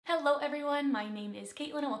everyone, my name is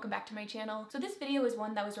Caitlin and welcome back to my channel. So this video is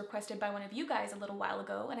one that was requested by one of you guys a little while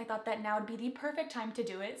ago, and I thought that now would be the perfect time to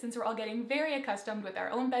do it since we're all getting very accustomed with our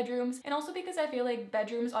own bedrooms, and also because I feel like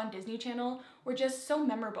bedrooms on Disney Channel were just so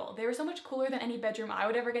memorable. They were so much cooler than any bedroom I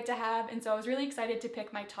would ever get to have, and so I was really excited to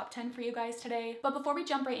pick my top 10 for you guys today. But before we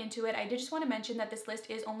jump right into it, I did just want to mention that this list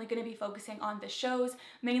is only going to be focusing on the shows,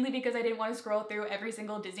 mainly because I didn't want to scroll through every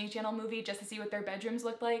single Disney Channel movie just to see what their bedrooms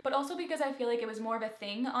looked like, but also because I feel like it was more of a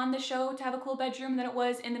thing on the show to have a cool bedroom than it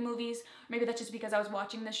was in the movies. Maybe that's just because I was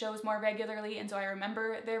watching the shows more regularly and so I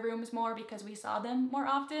remember their rooms more because we saw them more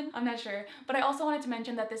often. I'm not sure. But I also wanted to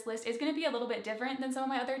mention that this list is going to be a little bit different than some of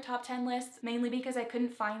my other top 10 lists, mainly because I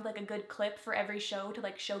couldn't find like a good clip for every show to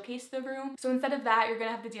like showcase the room. So instead of that, you're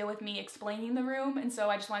gonna have to deal with me explaining the room, and so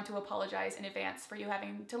I just wanted to apologize in advance for you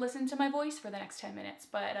having to listen to my voice for the next 10 minutes.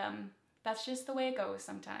 But that's just the way it goes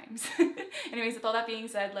sometimes. Anyways, with all that being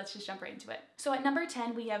said, let's just jump right into it. So at number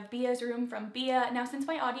 10, we have Bia's room from Bia. Now, since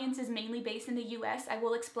my audience is mainly based in the US, I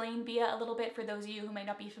will explain Bia a little bit for those of you who might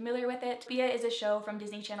not be familiar with it. Bia is a show from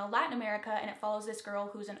Disney Channel Latin America, and it follows this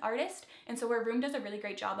girl who's an artist, and so her room does a really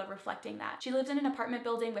great job of reflecting that. She lives in an apartment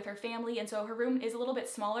building with her family, and so her room is a little bit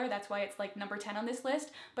smaller. That's why it's like number 10 on this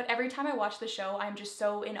list. But every time I watch the show, I'm just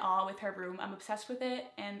so in awe with her room. I'm obsessed with it,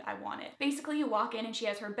 and I want it. Basically, you walk in and she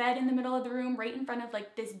has her bed in the middle of the room, right in front of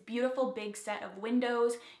like this beautiful big set of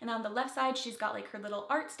windows, and on the left side she's got like her little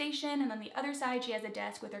art station, and on the other side she has a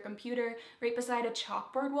desk with her computer right beside a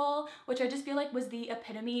chalkboard wall, which I just feel like was the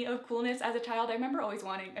epitome of coolness as a child. I remember always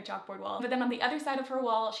wanting a chalkboard wall. But then on the other side of her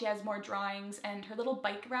wall she has more drawings and her little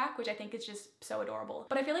bike rack, which I think is just so adorable.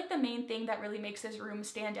 But I feel like the main thing that really makes this room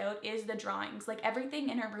stand out is the drawings. Like everything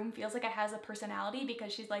in her room feels like it has a personality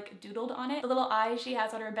because she's like doodled on it. The little eyes she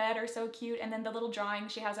has on her bed are so cute, and then the little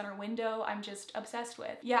drawings she has on her window I'm just obsessed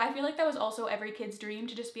with. Yeah, I feel like that was also every kid's dream,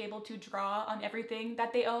 to just be able to draw on everything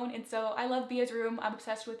that they own, and so I love Bia's room. I'm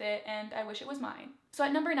obsessed with it and I wish it was mine. So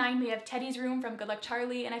at number 9, we have Teddy's room from Good Luck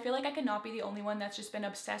Charlie, and I feel like I could not be the only one that's just been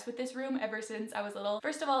obsessed with this room ever since I was little.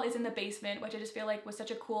 First of all, it's in the basement, which I just feel like was such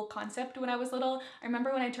a cool concept when I was little. I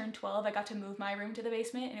remember when I turned 12, I got to move my room to the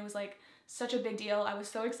basement, and it was like such a big deal. I was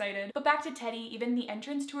so excited. But back to Teddy, even the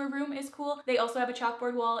entrance to her room is cool. They also have a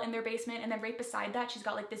chalkboard wall in their basement, and then right beside that she's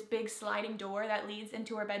got like this big sliding door that leads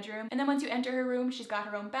into her bedroom. And then once you enter her room, she's got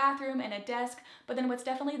her own bathroom and a desk. But then what's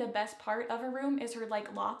definitely the best part of her room is her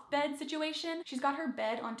like loft bed situation. She's got her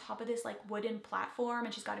bed on top of this like wooden platform,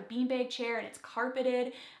 and she's got a beanbag chair, and it's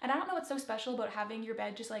carpeted. And I don't know what's so special about having your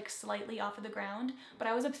bed just like slightly off of the ground, but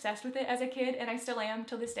I was obsessed with it as a kid, and I still am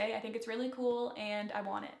till this day. I think it's really cool and I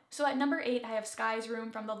want it. So at number 8, I have Sky's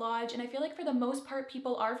room from The Lodge, and I feel like for the most part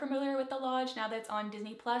people are familiar with The Lodge now that it's on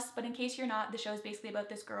Disney Plus, but in case you're not, the show is basically about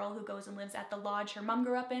this girl who goes and lives at the lodge her mom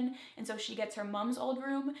grew up in, and so she gets her mom's old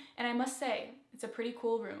room, and I must say, it's a pretty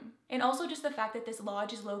cool room. And also just the fact that this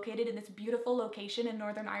lodge is located in this beautiful location in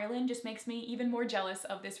Northern Ireland just makes me even more jealous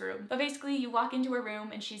of this room. But basically you walk into her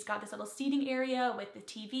room and she's got this little seating area with the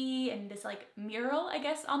TV and this like mural, I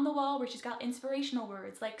guess, on the wall where she's got inspirational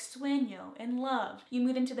words like sueño and love. You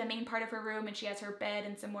move into the main part of her room and she has her bed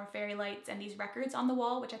and some more fairy lights and these records on the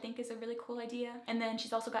wall, which I think is a really cool idea. And then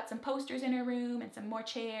she's also got some posters in her room and some more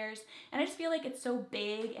chairs. And I just feel like it's so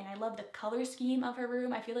big, and I love the color scheme of her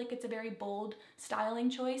room. I feel like it's a very bold styling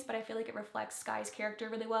choice, but I feel like it reflects Sky's character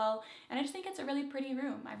really well, and I just think it's a really pretty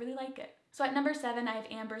room. I really like it. So at number 7, I have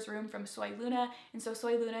Amber's room from Soy Luna, and so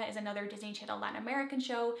Soy Luna is another Disney Channel Latin American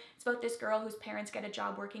show. It's about this girl whose parents get a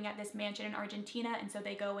job working at this mansion in Argentina, and so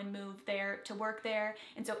they go and move there to work there,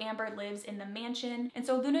 and so Amber lives in the mansion. And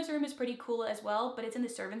so Luna's room is pretty cool as well, but it's in the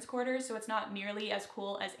servants' quarters, so it's not nearly as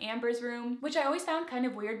cool as Amber's room, which I always found kind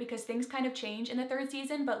of weird because things kind of change in the 3rd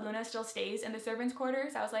season, but Luna still stays in the servants'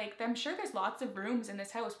 quarters. I was like, I'm sure there's lots of rooms in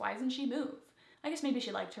this house. Why doesn't she move? I guess maybe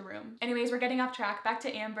she liked her room. Anyways, we're getting off track. Back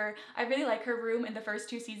to Amber. I really like her room in the first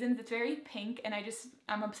 2 seasons. It's very pink and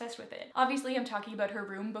I'm obsessed with it. Obviously, I'm talking about her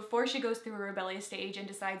room before she goes through a rebellious stage and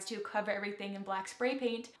decides to cover everything in black spray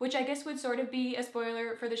paint, which I guess would sort of be a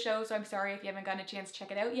spoiler for the show, so I'm sorry if you haven't gotten a chance to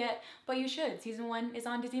check it out yet, but you should. Season 1 is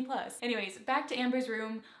on Disney Plus. Anyways, back to Amber's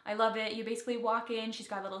room. I love it. You basically walk in, she's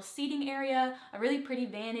got a little seating area, a really pretty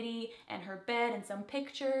vanity, and her bed and some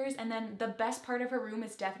pictures, and then the best part of her room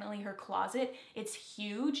is definitely her closet. It's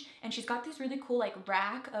huge, and she's got this really cool like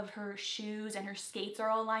rack of her shoes, and her skates are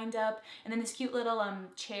all lined up, and then this cute little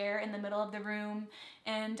chair in the middle of the room,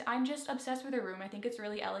 and I'm just obsessed with her room. I think it's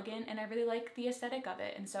really elegant and I really like the aesthetic of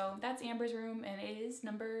it, and so that's Amber's room, and it is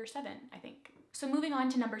number 7, I think. So moving on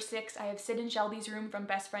to number 6, I have Sid and Shelby's room from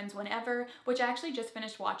Best Friends Whenever, which I actually just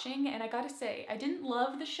finished watching, and I gotta say, I didn't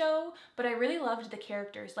love the show, but I really loved the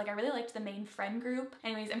characters. Like, I really liked the main friend group.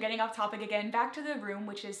 Anyways, I'm getting off topic again. Back to the room,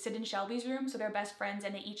 which is Sid and Shelby's room, so they're best friends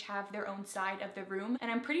and they each have their own side of the room, and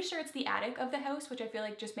I'm pretty sure it's the attic of the house, which I feel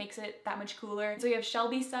like just makes it that much cooler. So you have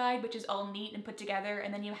Shelby's side, which is all neat and put together,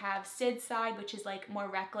 and then you have Sid's side, which is like more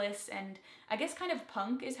reckless and I guess kind of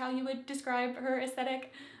punk is how you would describe her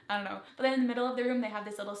aesthetic. I don't know. But then in the middle of the room, they have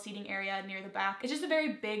this little seating area near the back. It's just a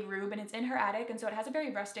very big room and it's in her attic, and so it has a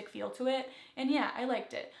very rustic feel to it. And yeah, I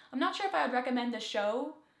liked it. I'm not sure if I would recommend the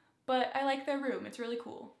show, but I like their room. It's really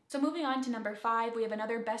cool. So moving on to number 5, we have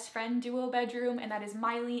another best friend duo bedroom, and that is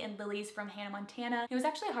Miley and Lily's from Hannah Montana. It was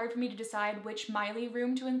actually hard for me to decide which Miley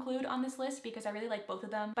room to include on this list because I really like both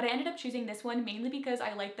of them, but I ended up choosing this one mainly because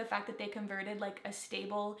I like the fact that they converted like a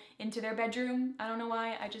stable into their bedroom. I don't know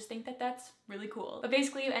why, I just think that that's really cool. But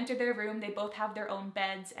basically you enter their room, they both have their own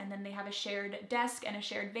beds, and then they have a shared desk and a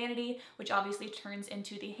shared vanity, which obviously turns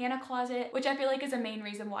into the Hannah closet, which I feel like is a main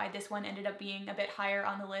reason why this one ended up being a bit higher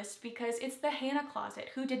on the list, because it's the Hannah closet.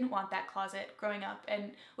 Who didn't want that closet growing up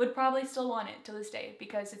and would probably still want it to this day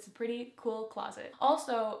because it's a pretty cool closet.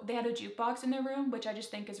 Also, they had a jukebox in their room, which I just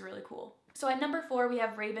think is really cool. So at number 4, we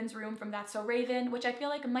have Raven's room from That's So Raven, which I feel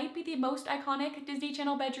like might be the most iconic Disney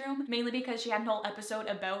Channel bedroom, mainly because she had an whole episode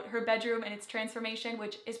about her bedroom and its transformation,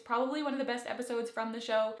 which is probably one of the best episodes from the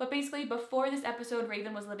show. But basically, before this episode,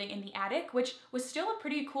 Raven was living in the attic, which was still a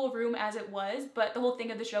pretty cool room as it was, but the whole thing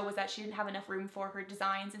of the show was that she didn't have enough room for her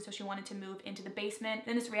designs, and so she wanted to move into the basement.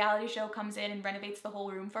 Then this reality show comes in and renovates the whole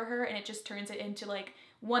room for her, and it just turns it into like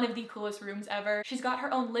one of the coolest rooms ever. She's got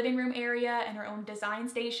her own living room area and her own design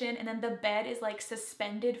station, and then the bed is like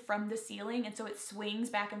suspended from the ceiling, and so it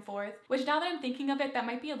swings back and forth, which now that I'm thinking of it, that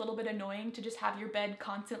might be a little bit annoying to just have your bed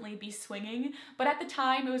constantly be swinging, but at the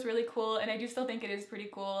time it was really cool, and I do still think it is pretty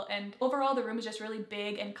cool. And overall the room is just really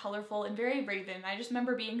big and colorful and very Raven. I just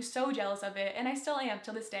remember being so jealous of it, and I still am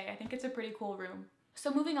till this day. I think it's a pretty cool room. So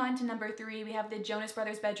moving on to number 3, we have the Jonas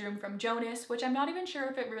Brothers bedroom from Jonas, which I'm not even sure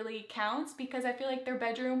if it really counts because I feel like their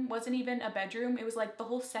bedroom wasn't even a bedroom. It was like the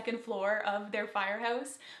whole second floor of their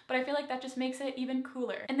firehouse, but I feel like that just makes it even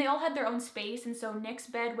cooler. And they all had their own space, and so Nick's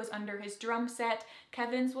bed was under his drum set,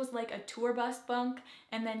 Kevin's was like a tour bus bunk,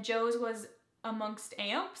 and then Joe's was amongst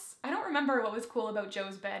amps. I don't remember what was cool about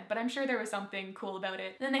Joe's bed, but I'm sure there was something cool about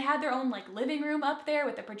it. And then they had their own like living room up there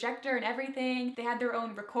with the projector and everything. They had their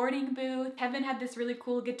own recording booth. Kevin had this really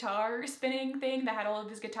cool guitar spinning thing that had all of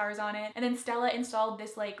his guitars on it. And then Stella installed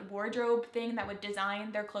this like wardrobe thing that would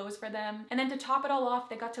design their clothes for them. And then to top it all off,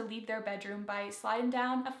 they got to leave their bedroom by sliding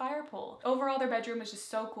down a fire pole. Overall, their bedroom was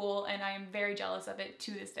just so cool, and I am very jealous of it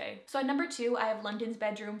to this day. So at number 2, I have London's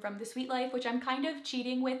bedroom from The Sweet Life, which I'm kind of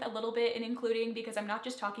cheating with a little bit in including because I'm not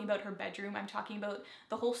just talking about her bedroom, I'm talking about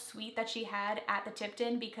the whole suite that she had at the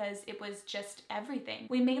Tipton because it was just everything.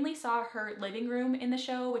 We mainly saw her living room in the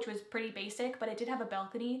show, which was pretty basic, but it did have a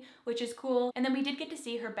balcony, which is cool. And then we did get to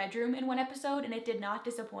see her bedroom in one episode, and it did not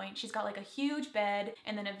disappoint. She's got like a huge bed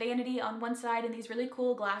and then a vanity on one side and these really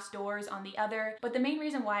cool glass doors on the other. But the main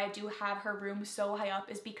reason why I do have her room so high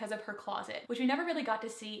up is because of her closet, which we never really got to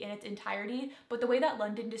see in its entirety, but the way that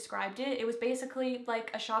London described it, it was basically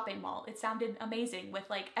like a shopping mall. It sounded amazing with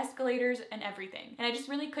like escalators and everything. And I just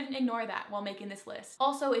really couldn't ignore that while making this list.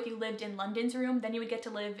 Also, if you lived in London's room, then you would get to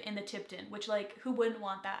live in the Tipton, which like, who wouldn't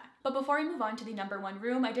want that? But before I move on to the number 1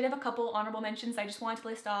 room, I did have a couple honorable mentions I just wanted to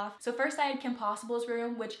list off. So first I had Kim Possible's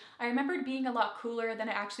room, which I remembered being a lot cooler than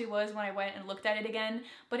it actually was when I went and looked at it again,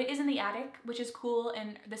 but it is in the attic, which is cool,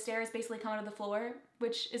 and the stairs basically come out of the floor,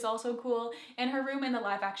 which is also cool, and her room in the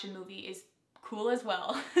live action movie is cool as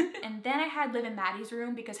well. And then I had Liv and Maddie's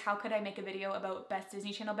room because how could I make a video about best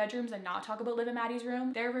Disney Channel bedrooms and not talk about Liv and Maddie's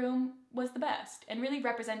room? Their room was the best and really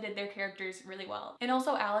represented their characters really well. And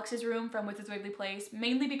also Alex's room from Wizards Wiggly Place,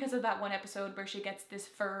 mainly because of that one episode where she gets this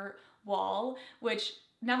fur wall, which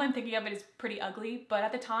now that I'm thinking of it is pretty ugly, but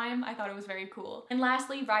at the time I thought it was very cool. And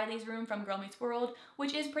lastly, Riley's room from Girl Meets World,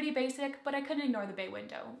 which is pretty basic, but I couldn't ignore the bay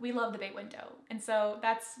window. We love the bay window, and so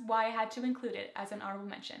that's why I had to include it as an honorable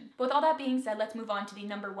mention. But with all that being said, let's move on to the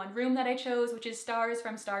number 1 room that I chose, which is Stars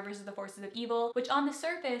from Star vs. the Forces of Evil, which on the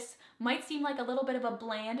surface might seem like a little bit of a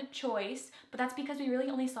bland choice, but that's because we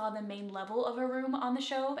really only saw the main level of her room on the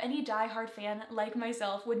show. Any die-hard fan like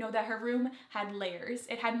myself would know that her room had layers.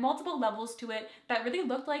 It had multiple levels to it that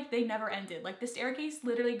really looked like they never ended. Like the staircase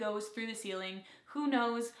literally goes through the ceiling. Who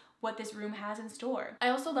knows what this room has in store. I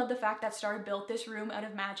also love the fact that Star built this room out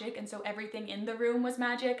of magic, and so everything in the room was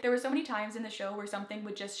magic. There were so many times in the show where something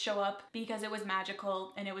would just show up because it was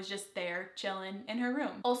magical and it was just there chilling in her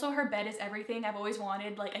room. Also, her bed is everything. I've always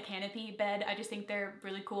wanted like a canopy bed. I just think they're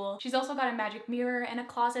really cool. She's also got a magic mirror and a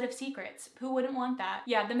closet of secrets. Who wouldn't want that?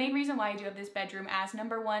 Yeah, the main reason why I do have this bedroom as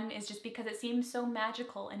number one is just because it seems so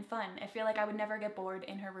magical and fun. I feel like I would never get bored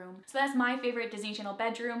in her room. So that's my favorite Disney Channel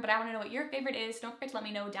bedroom, but I want to know what your favorite is. Don't forget to let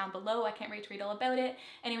me know down below. I can't wait to read all about it.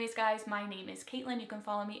 Anyways, guys, my name is Caitlin. You can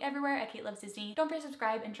follow me everywhere at Kate Loves Disney. Don't forget to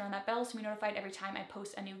subscribe and turn on that bell so you're notified every time I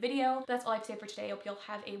post a new video. But that's all I have to say for today. I hope you'll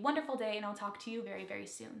have a wonderful day, and I'll talk to you very, very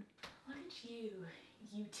soon. Look at you,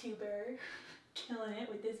 YouTuber, killing it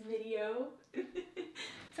with this video.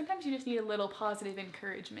 Sometimes you just need a little positive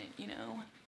encouragement, you know?